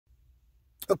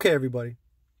Okay, everybody.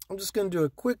 I'm just going to do a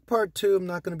quick part 2. I'm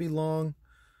not going to be long.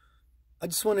 I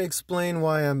just want to explain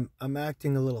why I'm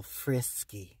acting a little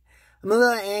frisky. I'm a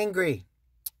little angry.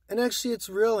 And actually, it's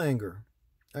real anger.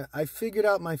 I figured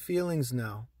out my feelings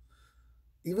now.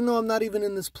 Even though I'm not even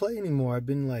in this play anymore, I've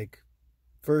been like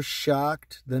first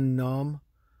shocked, then numb.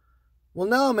 Well,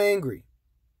 now I'm angry.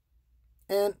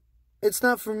 And it's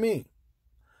not for me.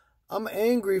 I'm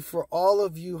angry for all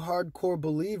of you hardcore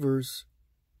believers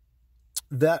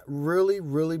that really,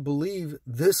 really believe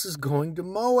this is going to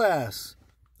mow ass.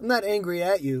 I'm not angry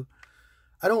at you.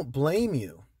 I don't blame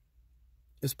you.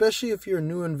 Especially if you're a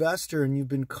new investor and you've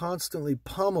been constantly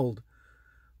pummeled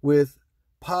with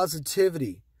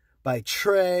positivity by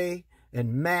Trey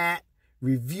and Matt,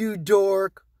 Review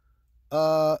Dork,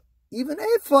 even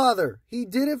Apefather. He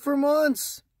did it for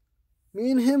months.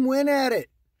 Me and him went at it.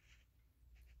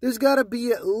 There's got to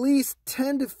be at least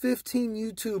 10 to 15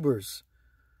 YouTubers,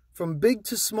 from big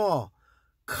to small,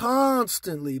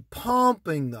 constantly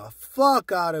pumping the fuck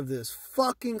out of this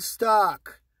fucking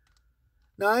stock.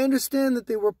 Now, I understand that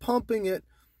they were pumping it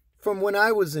from when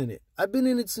I was in it. I've been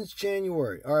in it since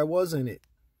January, or I was in it.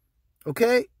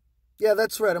 Okay? Yeah,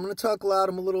 that's right. I'm going to talk loud.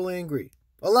 I'm a little angry.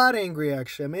 A lot angry,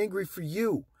 actually. I'm angry for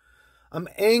you. I'm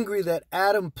angry that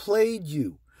Adam played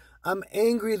you. I'm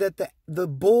angry that the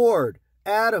board,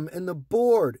 Adam and the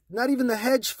board, not even the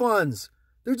hedge funds,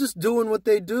 they're just doing what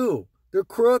they do. They're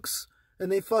crooks,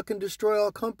 and they fucking destroy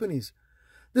all companies.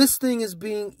 This thing is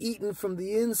being eaten from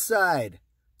the inside.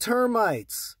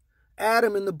 Termites.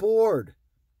 Adam and the board.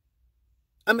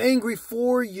 I'm angry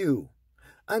for you.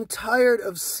 I'm tired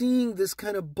of seeing this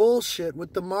kind of bullshit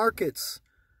with the markets.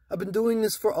 I've been doing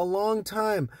this for a long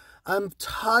time. I'm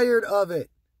tired of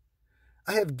it.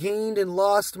 I have gained and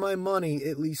lost my money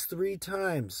at least 3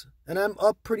 times. And I'm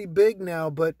up pretty big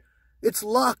now, but it's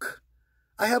luck.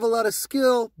 I have a lot of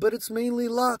skill, but it's mainly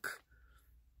luck.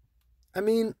 I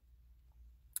mean,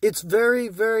 it's very,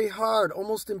 very hard,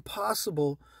 almost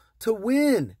impossible to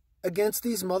win against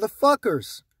these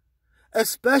motherfuckers.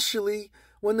 Especially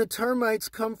when the termites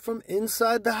come from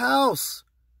inside the house.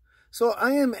 So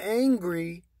I am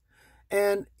angry.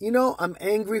 And, you know, I'm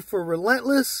angry for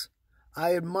Relentless.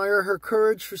 I admire her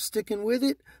courage for sticking with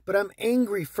it. But I'm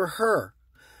angry for her.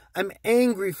 I'm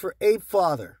angry for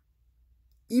Apefather.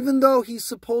 Even though he's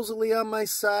supposedly on my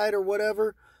side or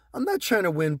whatever, I'm not trying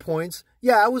to win points.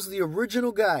 Yeah, I was the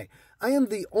original guy. I am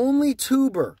the only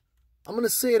tuber. I'm going to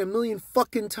say it a million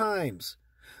fucking times.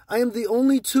 I am the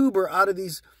only tuber out of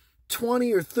these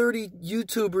 20 or 30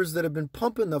 YouTubers that have been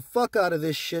pumping the fuck out of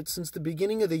this shit since the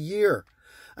beginning of the year.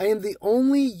 I am the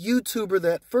only YouTuber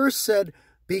that first said,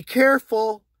 be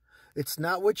careful. It's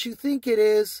not what you think it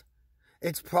is.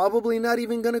 It's probably not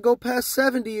even going to go past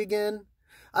 70 again.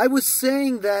 I was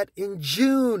saying that in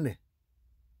June.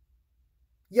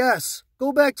 Yes,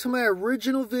 go back to my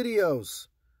original videos.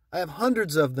 I have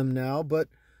hundreds of them now,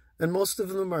 and most of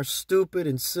them are stupid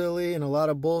and silly and a lot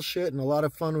of bullshit and a lot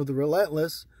of fun with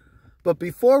Relentless. But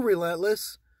before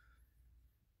Relentless,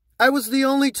 I was the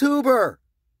only tuber.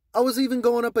 I was even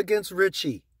going up against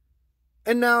Richie.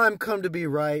 And now I'm come to be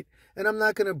right. And I'm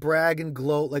not going to brag and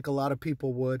gloat like a lot of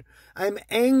people would. I'm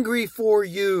angry for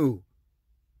you.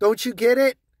 Don't you get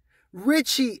it?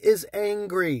 Richie is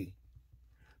angry.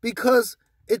 Because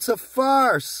it's a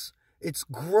farce. It's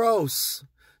gross.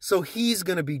 So he's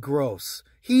going to be gross.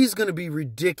 He's going to be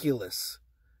ridiculous.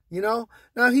 You know?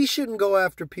 Now, he shouldn't go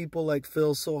after people like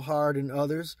Phil so hard and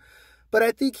others. But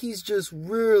I think he's just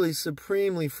really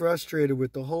supremely frustrated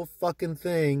with the whole fucking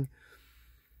thing.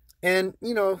 And,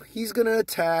 you know, he's going to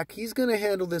attack. He's going to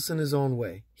handle this in his own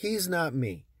way. He's not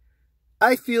me.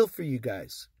 I feel for you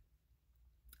guys.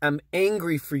 I'm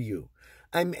angry for you.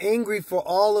 I'm angry for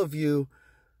all of you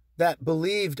that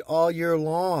believed all year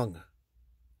long.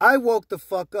 I woke the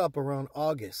fuck up around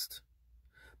August.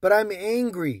 But I'm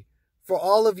angry for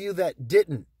all of you that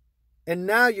didn't. And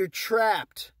now you're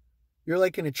trapped. You're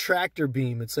like in a tractor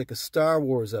beam. It's like a Star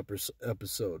Wars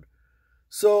episode.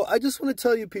 So I just want to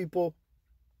tell you people,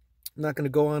 I'm not going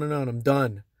to go on and on. I'm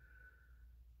done.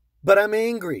 But I'm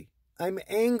angry. I'm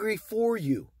angry for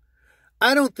you.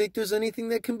 I don't think there's anything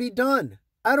that can be done.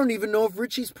 I don't even know if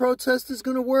Richie's protest is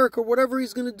going to work or whatever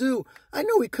he's going to do. I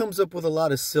know he comes up with a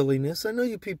lot of silliness. I know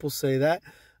you people say that.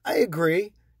 I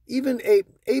agree. Even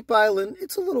Ape Island,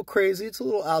 it's a little crazy. It's a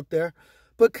little out there.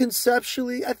 But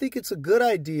conceptually, I think it's a good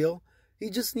ideal.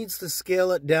 He just needs to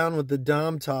scale it down with the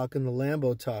Dom talk and the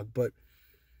Lambo talk. But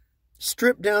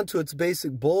stripped down to its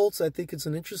basic bolts, I think it's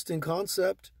an interesting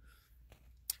concept.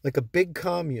 Like a big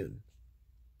commune.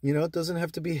 You know, it doesn't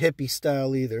have to be hippie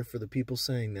style either for the people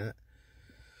saying that.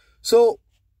 So,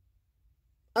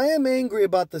 I am angry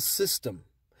about the system.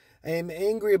 I am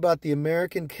angry about the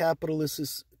American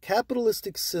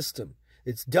capitalistic system.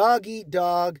 It's dog eat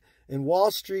dog, and Wall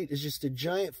Street is just a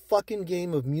giant fucking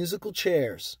game of musical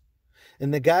chairs.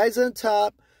 And the guys on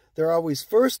top, they're always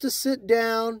first to sit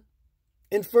down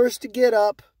and first to get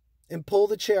up and pull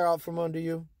the chair out from under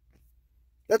you.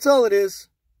 That's all it is.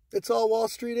 That's all Wall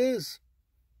Street is.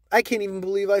 I can't even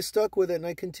believe I stuck with it and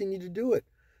I continue to do it.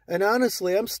 And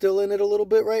honestly, I'm still in it a little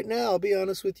bit right now, I'll be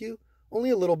honest with you. Only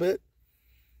a little bit.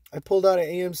 I pulled out of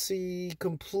AMC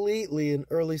completely in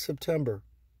early September.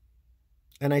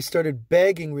 And I started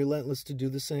begging Relentless to do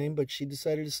the same, but she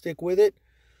decided to stick with it.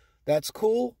 That's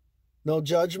cool. No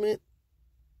judgment.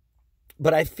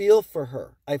 But I feel for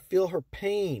her. I feel her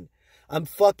pain. I'm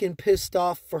fucking pissed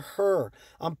off for her.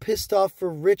 I'm pissed off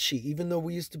for Richie, even though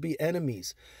we used to be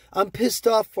enemies. I'm pissed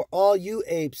off for all you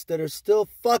apes that are still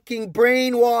fucking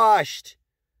brainwashed.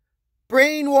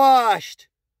 Brainwashed.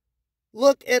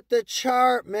 Look at the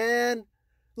chart, man.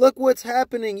 Look what's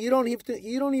happening. You don't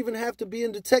even have to be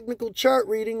into technical chart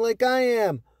reading like I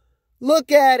am.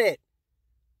 Look at it.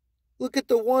 Look at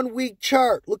the 1 week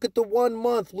chart. Look at the 1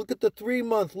 month. Look at the 3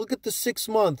 month. Look at the 6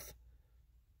 month.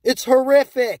 It's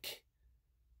horrific.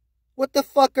 What the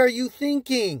fuck are you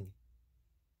thinking?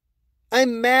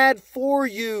 I'm mad for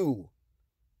you.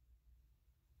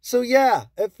 So yeah,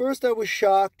 at first I was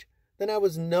shocked. Then I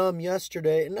was numb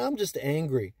yesterday. And now I'm just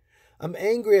angry. I'm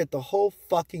angry at the whole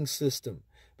fucking system.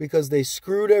 Because they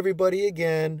screwed everybody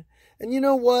again. And you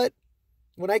know what?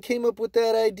 When I came up with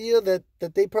that idea that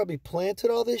they probably planted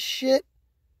all this shit,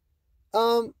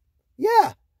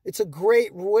 yeah, it's a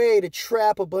great way to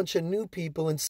trap a bunch of new people and